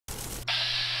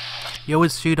You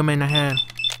always shoot him in the head.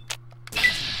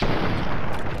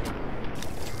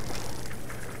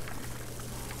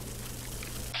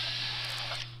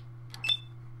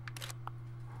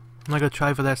 I'm not gonna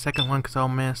try for that second one because I'll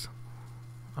miss.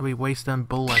 I'll be wasting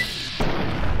bullets.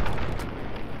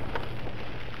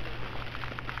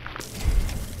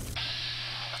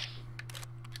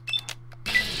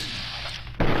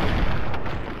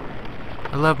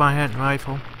 I love my hunting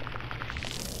rifle.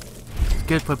 It's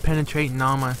good for penetrating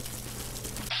armor.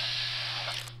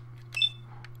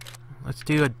 Let's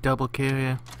do a double kill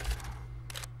here.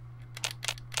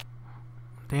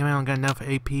 Damn, I don't got enough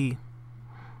AP.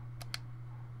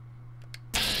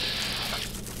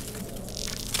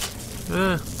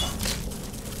 Ugh.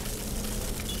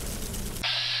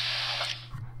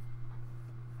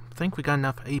 I think we got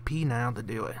enough AP now to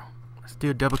do it. Let's do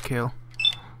a double kill.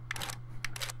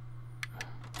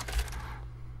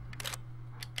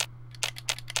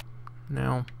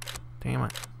 No. Damn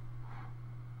it.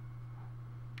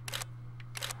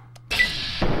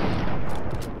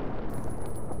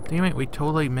 Damn it, we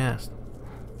totally missed.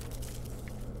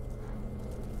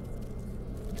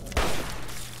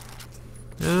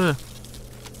 Ugh.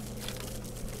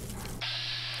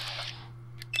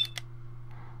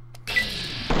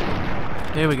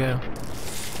 There we go.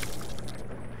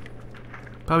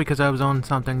 Probably because I was on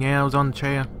something. Yeah, I was on the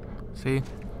chair. See?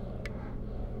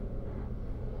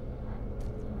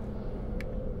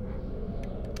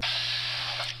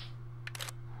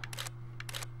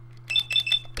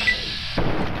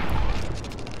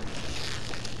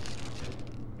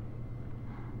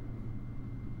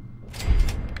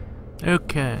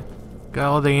 Okay. Got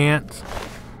all the ants.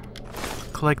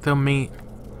 Collect their meat.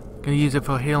 Gonna use it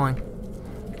for healing.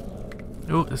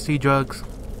 Oh, the sea drugs.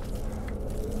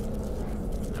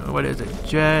 Oh, what is it?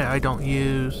 Jet I don't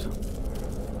use.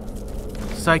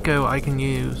 Psycho I can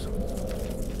use.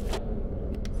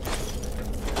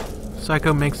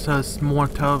 Psycho makes us more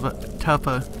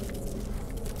tougher.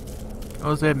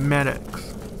 Or is it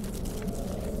medics?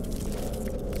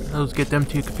 Those get them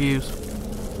too confused.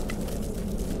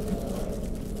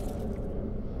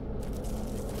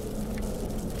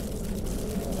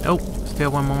 Oh,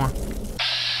 still one more.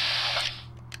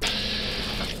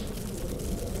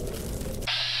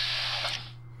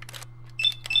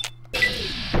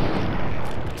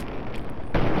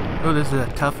 Oh, this is a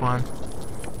tough one.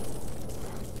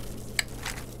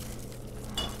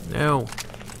 No.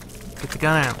 Get the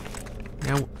gun out.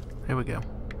 No. There we go.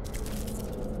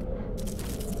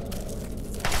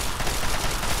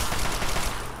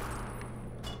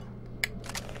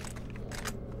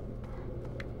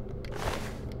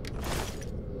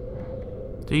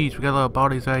 Jeez, we got a lot of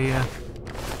bodies out here.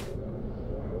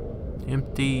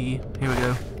 Empty. Here we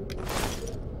go.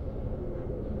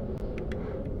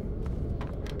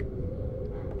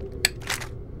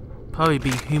 Probably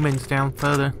be humans down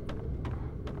further.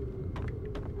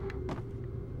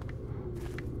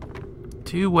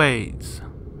 Two ways.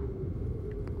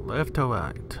 Left or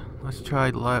right? Let's try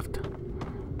left.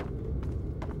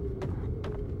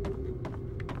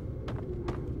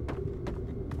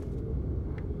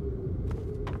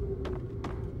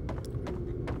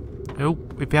 Oh,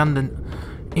 we found an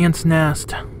ant's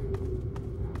nest.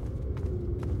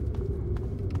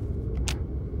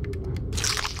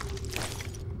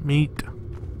 Meat.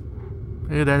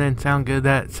 Ew, that didn't sound good.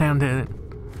 That sounded.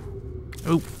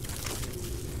 Oh.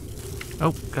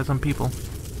 Oh, got some people.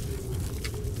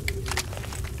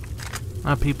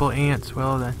 Not people, ants.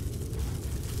 Well, then.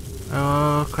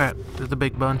 Oh, crap. There's a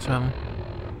big bunch of them.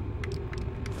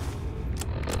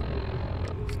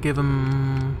 Let's give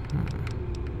them.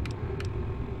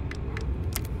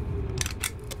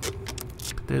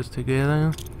 Put those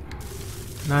together.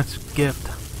 Nice gift.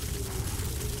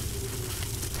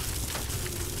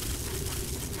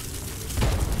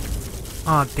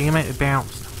 Oh, damn it, it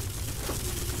bounced.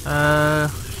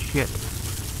 Shit.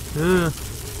 Ugh.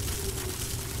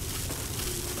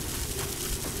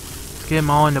 Let's get them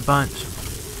all in a bunch.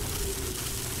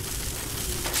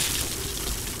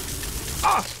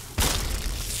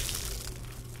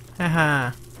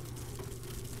 Haha.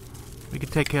 We can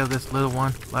take care of this little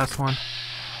one. Last one.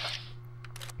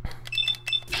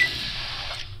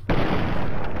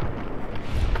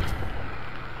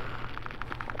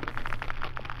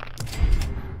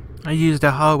 I used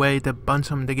a hallway to bunch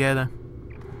them together.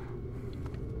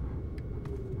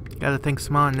 Gotta think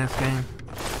smart in this game.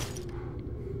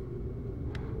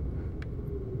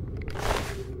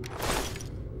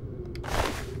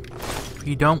 If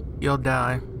you don't, you'll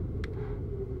die.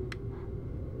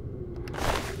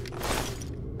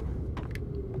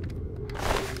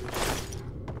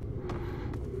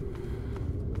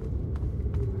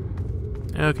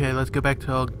 Okay, let's go back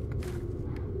to our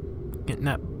getting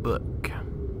that book.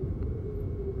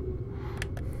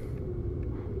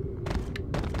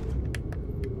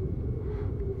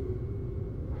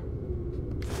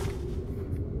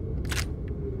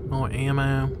 More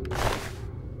ammo.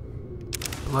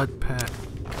 Blood pack.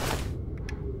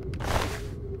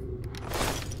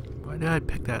 Why did I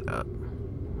pick that up?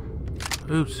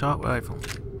 Ooh, assault rifle.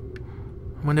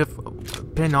 I wonder if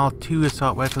putting all 2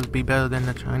 assault rifles would be better than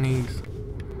the Chinese.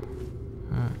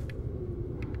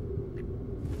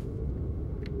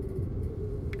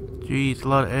 Jeez, a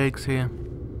lot of eggs here.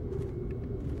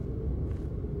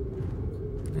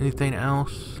 Anything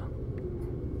else?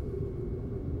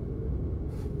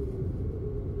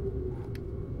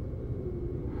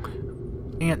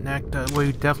 Ant nectar,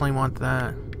 we definitely want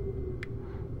that.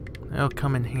 That'll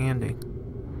come in handy.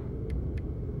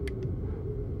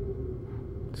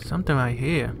 Something right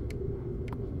here.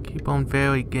 Keep on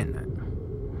very getting it.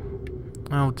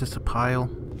 Oh, just a pile.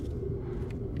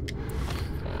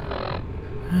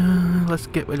 Let's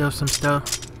get rid of some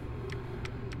stuff.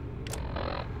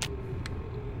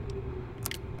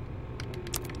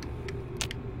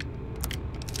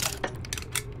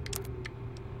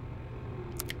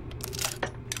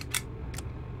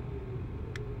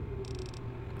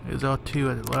 There's our 2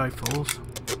 of the rifles.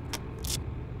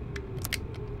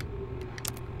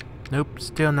 Nope,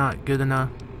 still not good enough.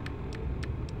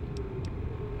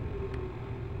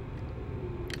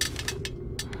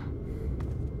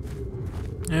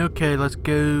 Okay, let's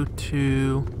go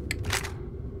to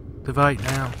the right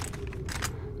now.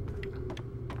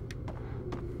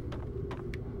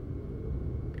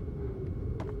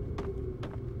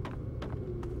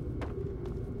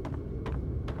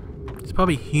 There's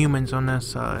probably humans on this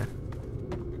side.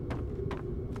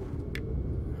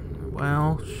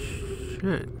 Well,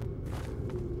 shit.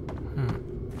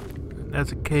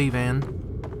 That's a cave-in.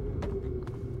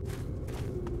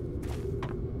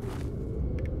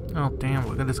 Oh damn,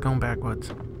 look at this going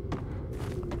backwards.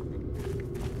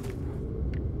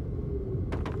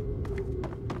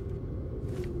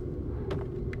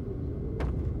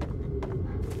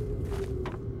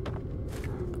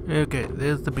 Okay,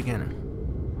 there's the beginning.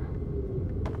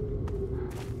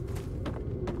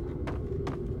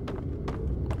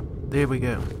 There we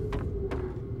go.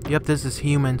 Yep, this is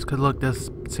humans, cause look,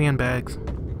 there's sandbags.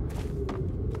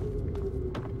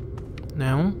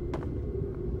 No?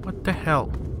 What the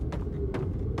hell?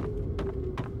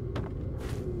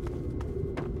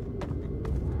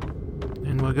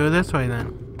 And we'll go this way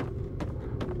then.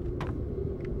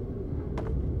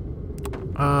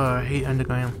 Oh, I hate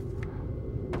underground.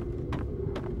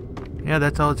 Yeah,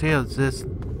 that's all it's here. It's just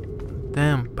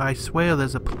them. But I swear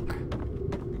there's a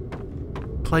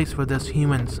place where there's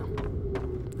humans.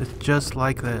 It's just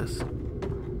like this.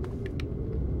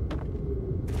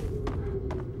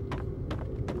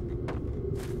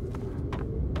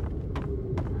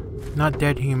 Not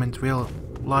dead humans, real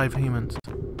live humans.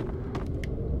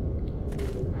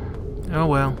 Oh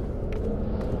well.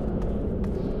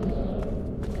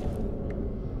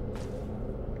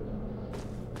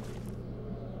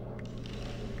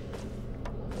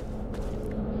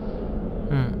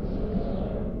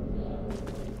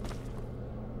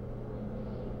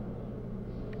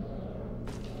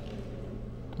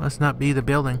 Must not be the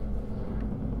building.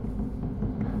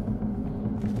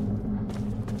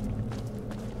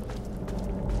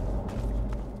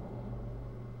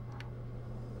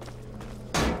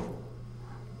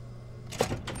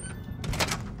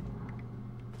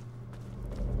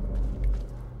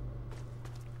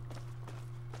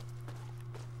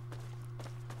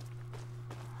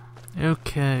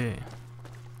 Okay.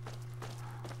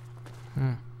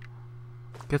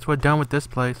 Guess we're done with this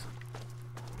place.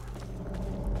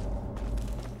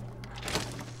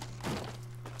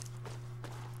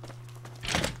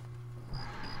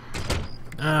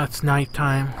 It's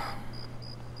nighttime.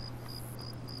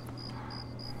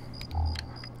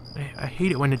 I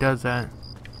hate it when it does that.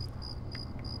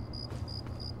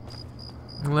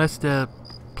 Unless the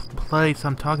place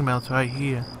I'm talking about is right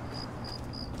here.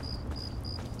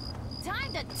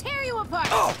 Time to tear you apart.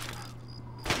 Oh!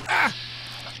 Ah!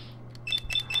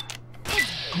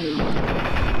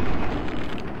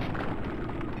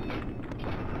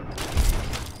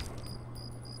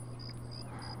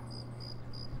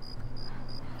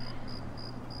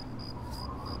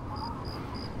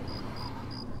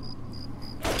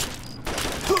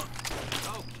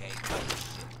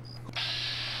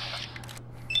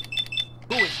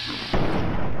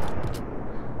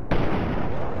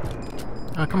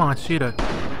 Oh, come on, shoot it.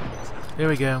 There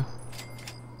we go.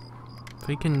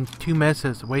 Freaking 2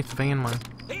 misses, waste of ammo.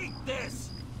 Eat this!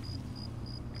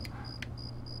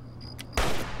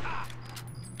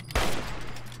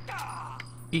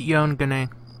 eat your own grenade.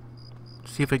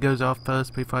 See if it goes off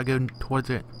first before I go towards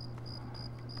it.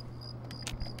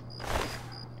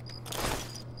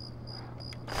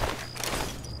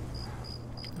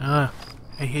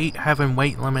 I hate having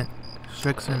weight limit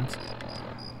restrictions.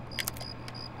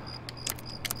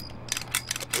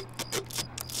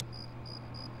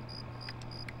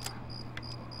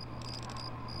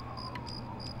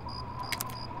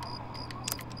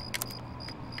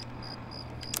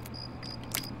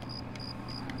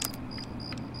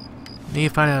 Need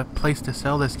to find a place to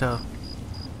sell this stuff.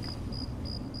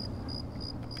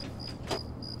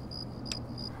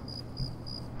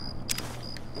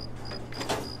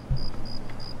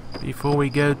 Before we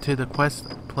go to the quest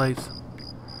place.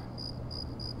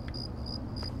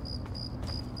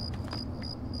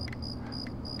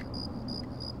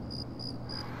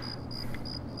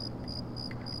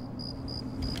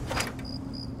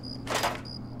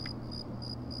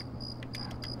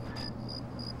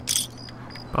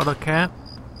 Bottle cap.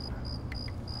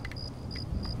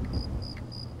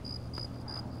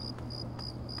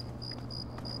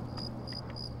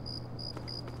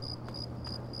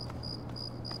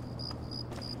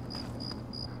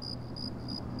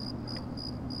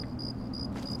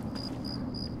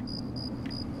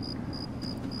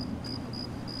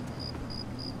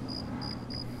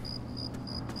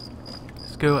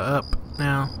 Let's go up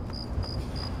now.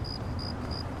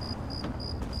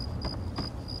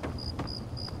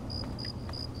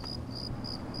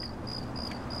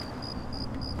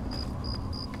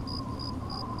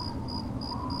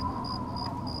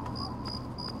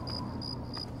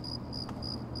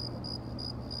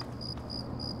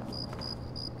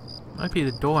 Might be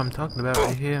the door I'm talking about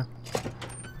right here.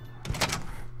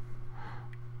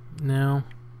 No.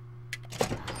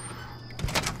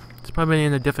 It's probably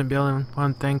in a different building, what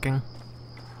I'm thinking.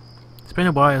 It's been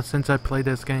a while since I played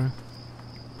this game.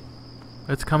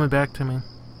 It's coming back to me.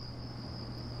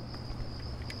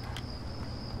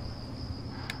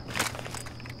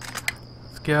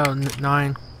 Let's get out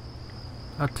 9.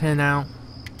 Out 10 out.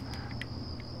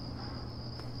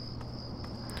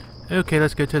 Okay,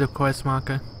 let's go to the quest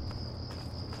marker.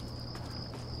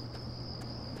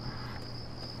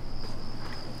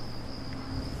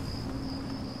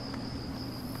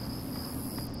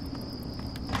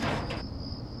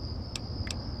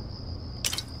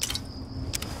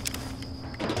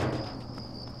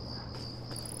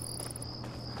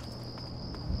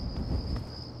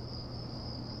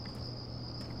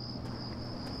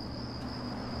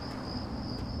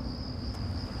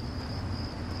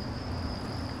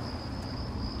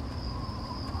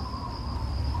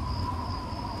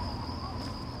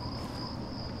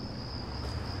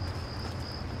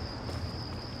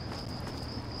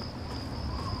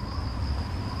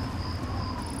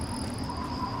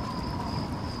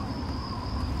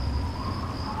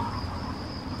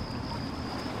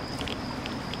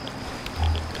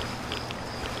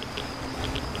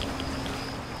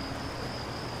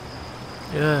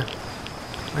 Yeah,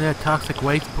 and that toxic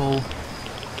waste pool.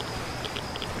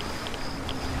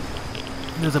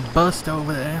 There's a bust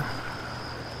over there.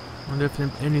 Wonder if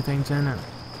anything's in it.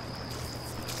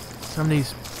 Some of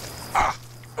these.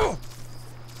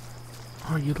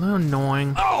 Oh, you little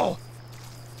annoying.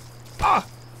 I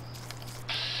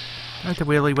have to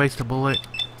really waste a bullet.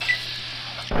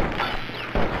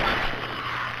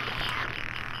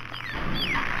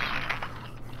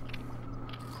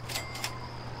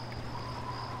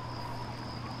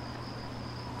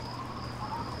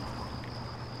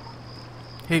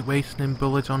 Hate wasting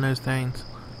bullets on those things.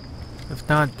 If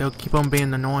not, they'll keep on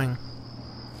being annoying.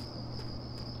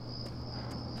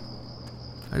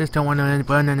 I just don't want to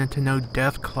run into no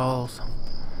death claws.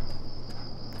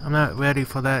 I'm not ready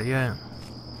for that yet.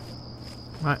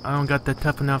 I don't got the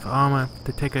tough enough armor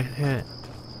to take a hit.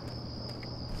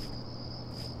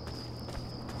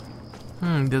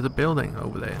 There's a building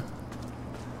over there.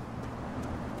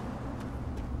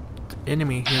 There's an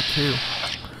enemy here too.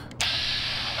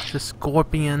 The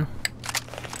scorpion.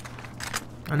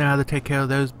 I know how to take care of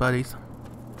those buddies.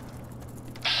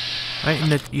 Right in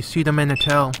the, you see them in the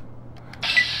tail.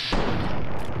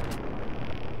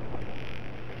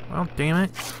 Well, damn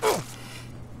it.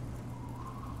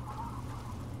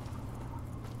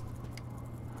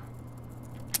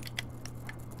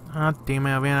 Ah, damn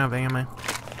it, I ran out of ammo.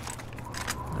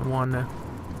 I wanted to.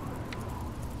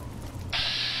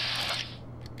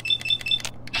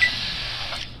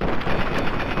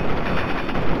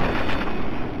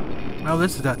 Oh,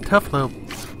 this is that tough little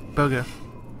bugger.